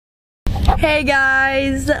Hey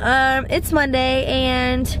guys, it's Monday,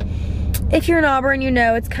 and if you're in Auburn, you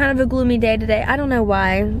know it's kind of a gloomy day today. I don't know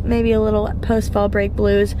why, maybe a little post-fall break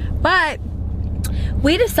blues, but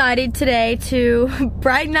we decided today to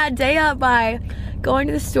brighten that day up by going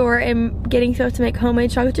to the store and getting stuff to make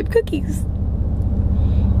homemade chocolate chip cookies.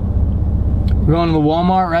 We're going to the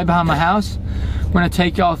Walmart right behind my house. We're gonna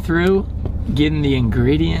take y'all through getting the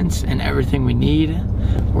ingredients and everything we need.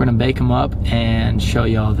 We're gonna bake them up and show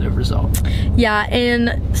y'all the result. Yeah,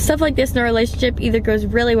 and stuff like this in a relationship either goes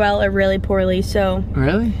really well or really poorly, so.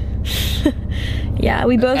 Really? Yeah,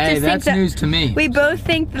 we both hey, just that's think that news to me. We both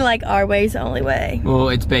think that like our way is the only way. Well,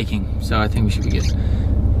 it's baking, so I think we should be good.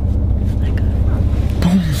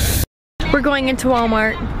 We're going into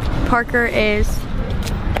Walmart. Parker is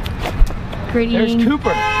grading. There's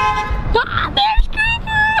Cooper. Ah, there's Cooper!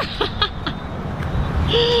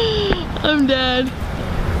 I'm dead.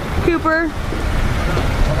 Cooper.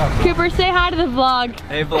 Cooper, say hi to the vlog.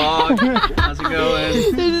 Hey vlog, how's it going?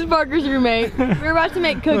 This is Parker's roommate. We're about to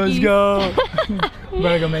make cookies. Let's go. We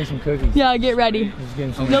better go make some cookies. Yeah, get ready.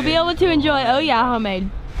 You'll be able to enjoy. Oh yeah, homemade.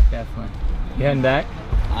 Definitely. You heading back?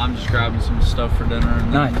 I'm just grabbing some stuff for dinner.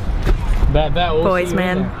 And nice. Bet. We'll boys,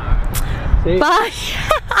 man. See? Bye.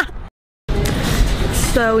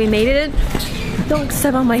 So we made it. Don't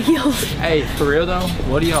step on my heels. Hey, for real though,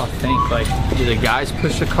 what do y'all think? Like, do the guys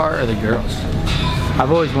push the cart or the girls?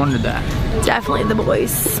 I've always wondered that. Definitely the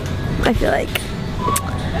boys, I feel like.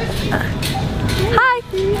 Hi,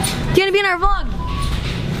 do you want to be in our vlog?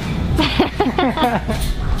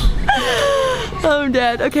 Oh, I'm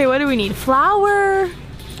dead. Okay, what do we need? Flour,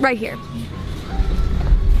 right here.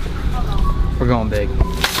 We're going big.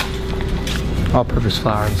 All-purpose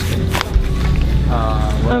flour.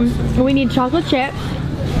 We need chocolate chips.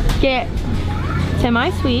 Get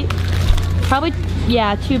semi-sweet. Probably,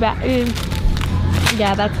 yeah, 2 bags.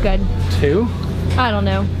 Yeah, that's good. 2? I don't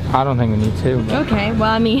know. I don't think we need 2. But... Okay,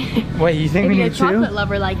 well, I mean. Wait, you think we need 2? If you're a chocolate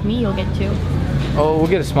lover like me, you'll get 2. Oh, we'll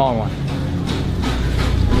get a small one.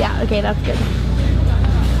 Yeah, okay, that's good.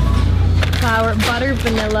 Flour, butter,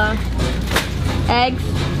 vanilla, eggs.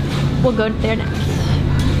 We'll go there next.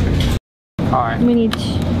 Alright. We need,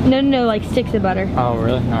 no, like sticks of butter. Oh,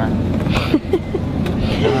 really? Alright.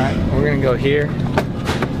 Alright, we're gonna go here.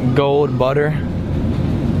 Gold butter.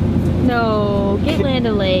 No, get Land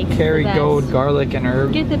O'Lakes. Carry gold, garlic, and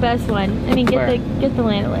herb. Get the best one. I mean, get the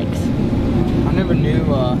Land O'Lakes. I never knew,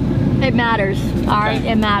 It matters. Alright,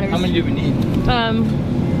 it matters. How many do we need?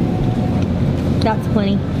 That's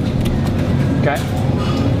plenty. Okay.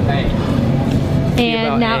 Hey.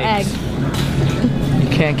 And now eggs. You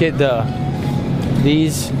can't get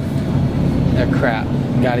these, they're crap.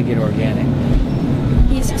 You gotta get organic.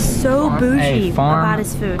 He's so bougie about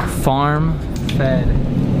his food. Farm fed.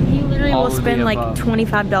 He literally will spend like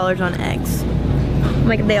 $25 on eggs.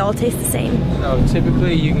 Like they all taste the same. So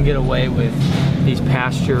typically you can get away with these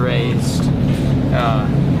pasture raised,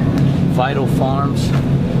 Vital Farms.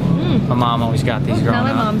 My mom always got these growing up.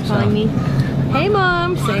 Now my mom's calling me. Hey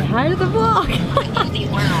mom, say hi to the vlog.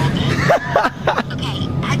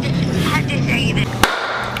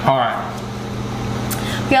 Alright.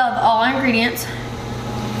 We have all our ingredients.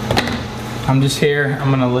 I'm just here. I'm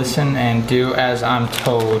gonna listen and do as I'm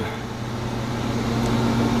told.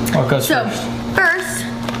 What goes first? First,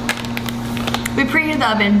 we preheated the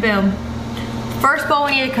oven. Boom. First bowl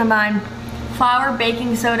we need to combine flour,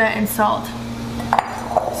 baking soda, and salt.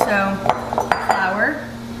 So, flour.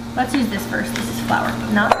 Let's use this first. This is flour,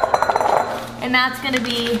 not. And that's gonna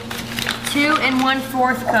be 2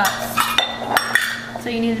 1/4 cups. So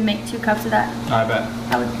you need to make 2 cups of that. I bet.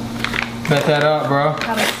 I would bet that up, bro.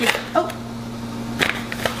 probably 6. Oh.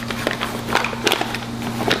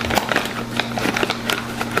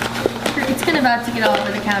 It's about to get all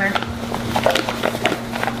over the counter.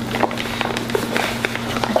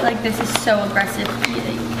 I feel like this is so aggressive for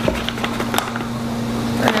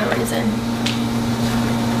no reason.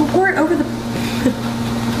 We'll pour it over the.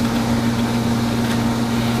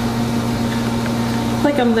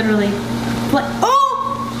 Like I'm literally like, oh!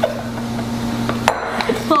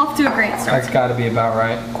 It's off to a great start. That's got to be about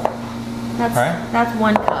right. That's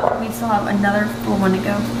 1 cup. We still have another full one to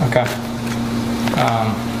go. Okay.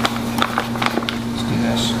 Let's do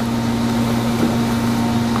this.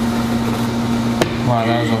 Wow,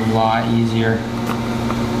 that was a lot easier.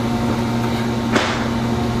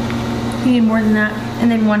 You need more than that, and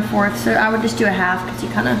then 1/4. So I would just do a half because you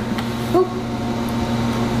kind of.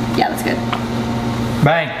 Yeah, that's good.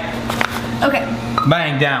 Bang. Okay.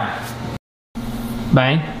 Bang down.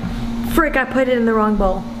 Bang. Frick! I put it in the wrong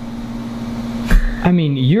bowl. I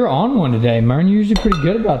mean, you're on one today, Mern. You're usually pretty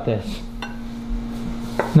good about this.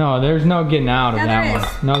 No, there's no getting out of Yeah, that there one.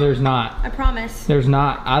 is. No, there's not. I promise. There's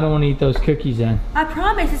not. I don't want to eat those cookies then. I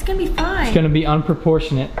promise, it's gonna be fine. It's gonna be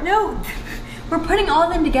unproportionate. No, we're putting all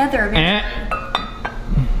of them together.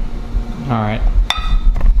 All right.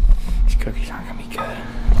 These cookies aren't gonna be good.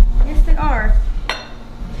 Yes, they are.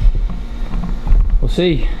 We'll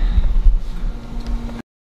see.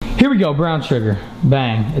 Here we go, brown sugar.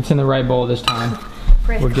 Bang. It's in the right bowl this time.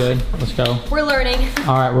 We're good. Let's go. We're learning.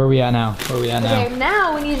 All right, where are we at now? Okay,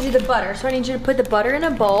 now we need to do the butter. So I need you to put the butter in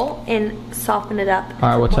a bowl and soften it up. All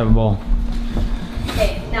right, what type of bowl?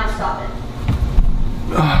 Okay, now stop it.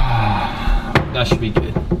 That should be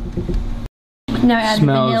good. Now add the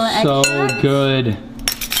vanilla Smells so extract. good.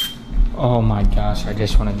 Oh my gosh, I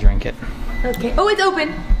just want to drink it. Okay. Oh, it's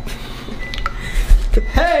open.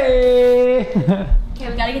 Hey! Okay,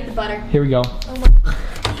 we gotta get the butter. Here we go. Oh my.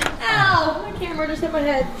 Ow! My camera just hit my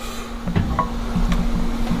head.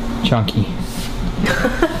 Chunky.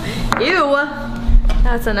 Ew.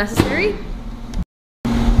 That's unnecessary.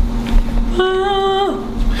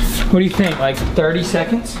 What do you think? Like 30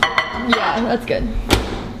 seconds? Yeah, that's good.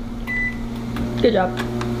 Good job.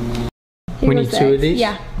 We need 2 of these?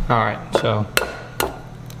 Yeah. All right, so.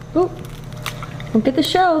 Oop. Look at the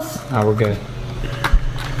shells. Oh, we're good.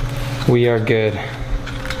 We are good.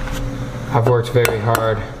 I've worked very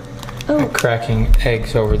hard at cracking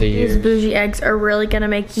eggs over the years. These bougie eggs are really gonna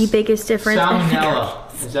make the biggest difference.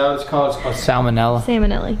 Salmonella. Is that what it's called? It's called salmonella.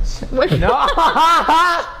 Salmonelli. No!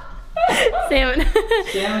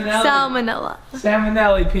 Salmonella.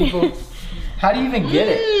 Salmonelli, people. How do you even get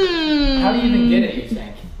it? How do you even get it, you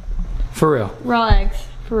think? For real. Raw eggs.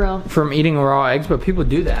 For real. From eating raw eggs, but people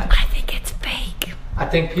do that. I think it's fake. I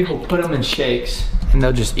think people put them in shakes and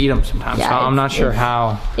they'll just eat them sometimes. Yeah, so I'm not sure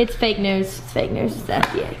how. It's fake news. It's fake news. It's the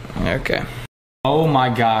FDA. Okay. Oh my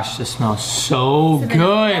gosh, this smells so good.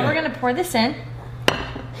 Now we're gonna pour this in.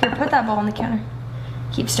 Here, put that bowl on the counter.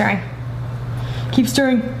 Keep stirring. Keep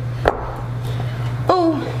stirring.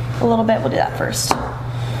 Oh, a little bit. We'll do that first.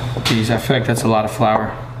 Geez, I feel like that's a lot of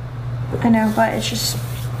flour. I know, but it's just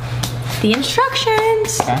the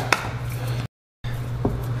instructions. Okay.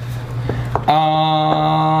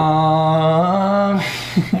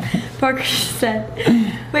 Parker said,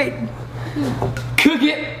 wait. Cook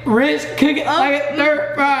it, Riz, cook it like it.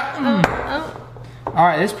 All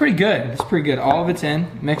right, it's pretty good. It's pretty good. All of it's in,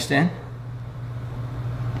 mixed in.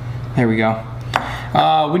 There we go.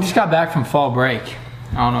 We just got back from fall break.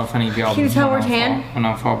 I don't know if any of y'all Can you tell we're tan? went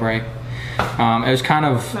on fall break. It was kind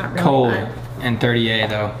of Not really, cold but- in 30A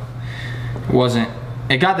though. It wasn't.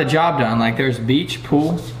 It got the job done. Like there's beach,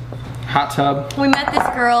 pool, hot tub. We met this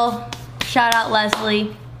girl, shout out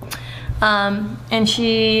Leslie, and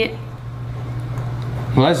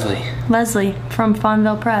Leslie from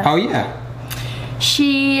Fonville Press. Oh yeah.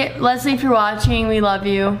 Leslie, if you're watching, we love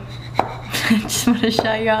you. I just want to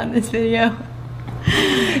shout you out in this video.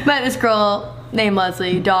 Met this girl named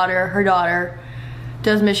Leslie, her daughter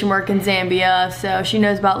does mission work in Zambia, so she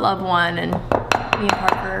knows about Loved One and me and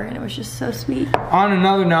Parker, and it was just so sweet. On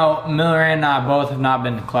another note, Miller and I both have not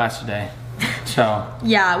been to class today, so.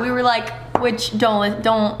 Yeah, we were like, which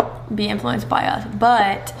don't be influenced by us,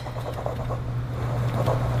 but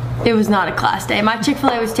it was not a class day. My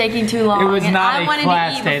Chick-fil-A was taking too long. It was and not I a wanted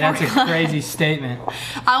class to eat day. before That's a class. crazy statement.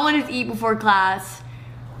 I wanted to eat before class.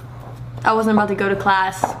 I wasn't about to go to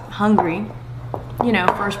class hungry. You know,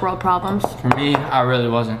 first world problems. For me, I really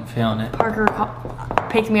wasn't feeling it. Parker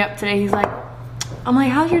picked me up today. He's like, I'm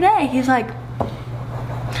like, how's your day? He's like,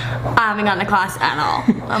 I haven't gotten to class at all.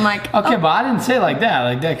 I'm like, Okay, oh. but I didn't say it like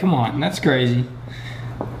that. Come on, that's crazy.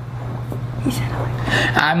 He said it like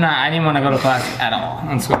that. I didn't want to go to class at all.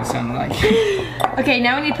 That's what it sounded like. Okay,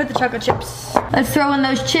 now we need to put the chocolate chips. Let's throw in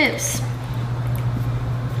those chips.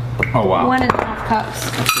 Oh wow. 1.5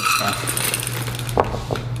 cups. That's good stuff.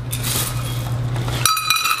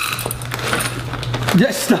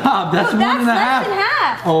 Just stop. That's 1.5. That's less than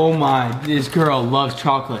half. Oh my, this girl loves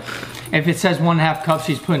chocolate. If it says 1.5 cups,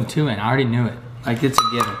 she's putting 2 in. I already knew it. Like it's a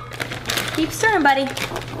given. Keep stirring, buddy.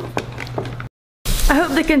 I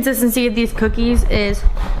hope the consistency of these cookies is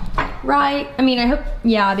right. I mean, I hope,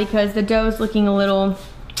 yeah, because the dough's looking a little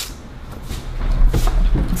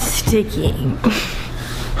sticky.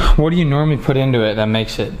 What do you normally put into it that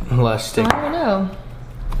makes it less sticky? I don't know.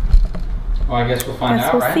 Well, I guess we'll find Guess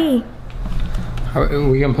out, we'll right? see. Are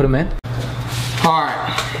we gonna put them in? All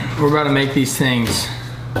right, we're about to make these things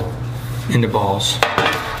into balls.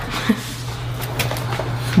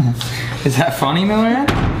 Is that funny, Miller?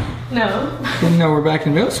 No. Didn't know we're back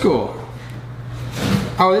in middle school.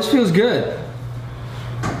 Oh, this feels good.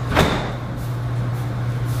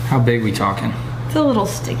 How big we talking? It's a little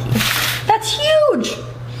sticky. That's huge.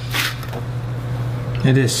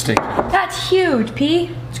 It is sticky. That's huge, P.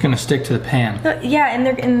 It's gonna stick to the pan. Yeah, and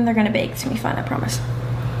they're gonna bake. It's gonna be fun, I promise.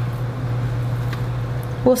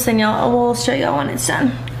 We'll show y'all when it's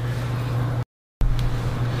done.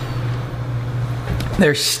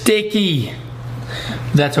 They're sticky.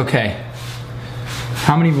 That's okay.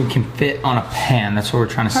 How many we can fit on a pan? That's what we're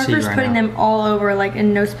trying to see right now. Parker's putting them all over, like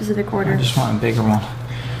in no specific order. I just want a bigger one.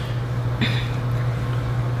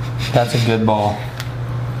 That's a good ball.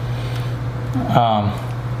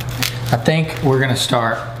 I think we're gonna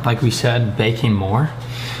start, like we said, baking more.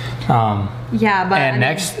 Yeah, but and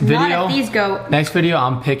next video, not if these go. Next video,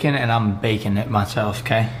 I'm picking and I'm baking it myself.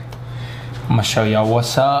 Okay, I'm gonna show y'all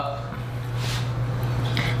what's up.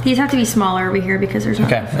 These have to be smaller over here because there's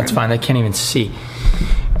okay. That's fine. They can't even see.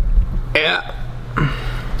 Yeah.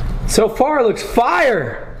 So far, it looks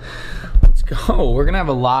fire. Let's go. We're gonna have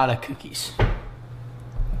a lot of cookies.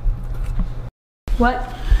 What?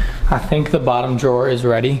 I think the bottom drawer is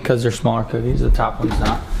ready because they're smaller cookies. The top one's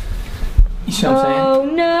not. You see what I'm saying? Oh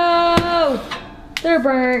no! They're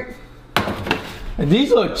burnt.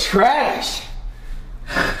 These look trash.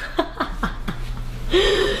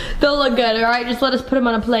 They'll look good, alright? Just let us put them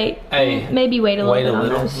on a plate. Hey. Maybe wait a little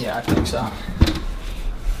bit on those. Yeah, I think so.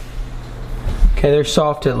 Okay, they're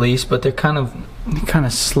soft at least, but they're kind of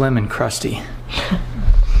slim and crusty.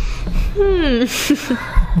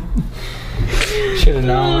 Should have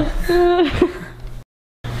known.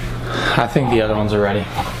 I think the other ones are ready.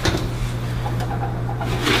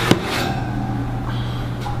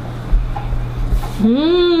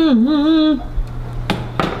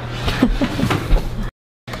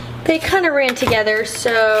 They kind of ran together,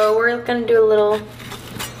 so we're gonna do a little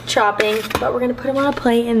chopping, but we're gonna put them on a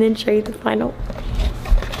plate and then show you the final.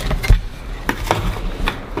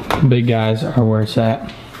 Big guys are where it's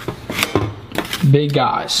at. Big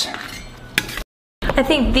guys. I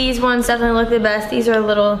think these ones definitely look the best. These are a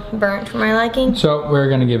little burnt for my liking. So we're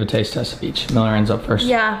gonna give a taste test of each. Miller ends up first.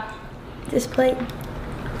 Yeah, this plate.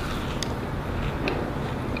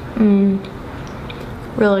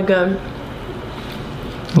 Really good.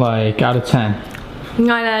 Like out of 10.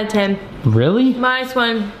 9 out of 10. Really?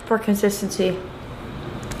 -1 for consistency.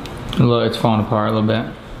 Look, it's falling apart a little bit.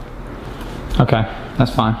 Okay,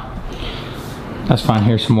 that's fine. That's fine.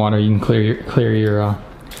 Here's some water. You can clear your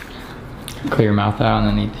mouth out and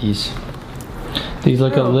then eat these. These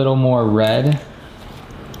look a little more red.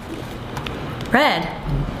 Red.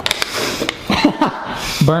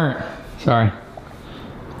 Burnt. Sorry.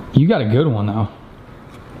 You got a good one though.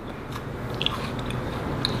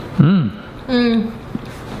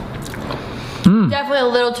 Definitely a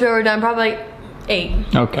little too overdone. Probably 8.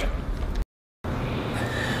 Okay.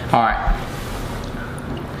 All right.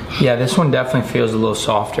 Yeah, this one definitely feels a little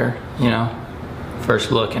softer, you know,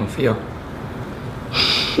 first look and feel.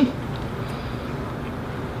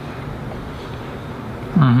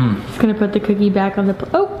 Just gonna put the cookie back on the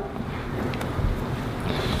oh.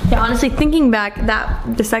 Yeah, honestly, thinking back,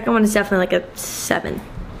 the second one is definitely like a 7.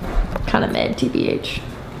 Kind of mid, TBH.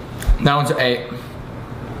 That one's an 8.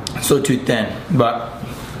 It's a little too thin, but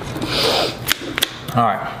all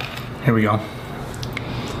right, here we go.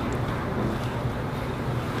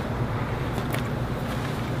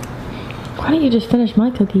 Why don't you just finish my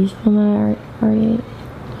cookies? The one I already ate.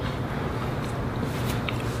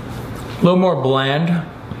 A little more bland.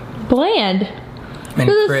 Bland? And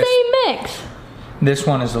They're the crisp. same mix. This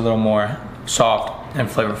one is a little more soft and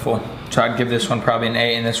flavorful. So I'd give this one probably an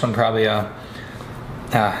 8 and this one probably a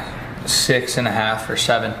 6.5 or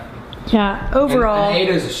 7. Yeah, overall. An 8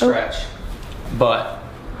 is a stretch, but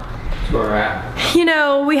that's where we're at. You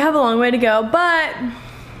know, we have a long way to go, but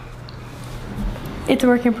it's a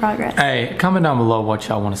work in progress. Hey, comment down below what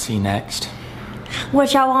y'all want to see next.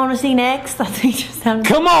 What y'all want to see next? That's what you just sounded.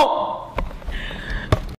 Come on!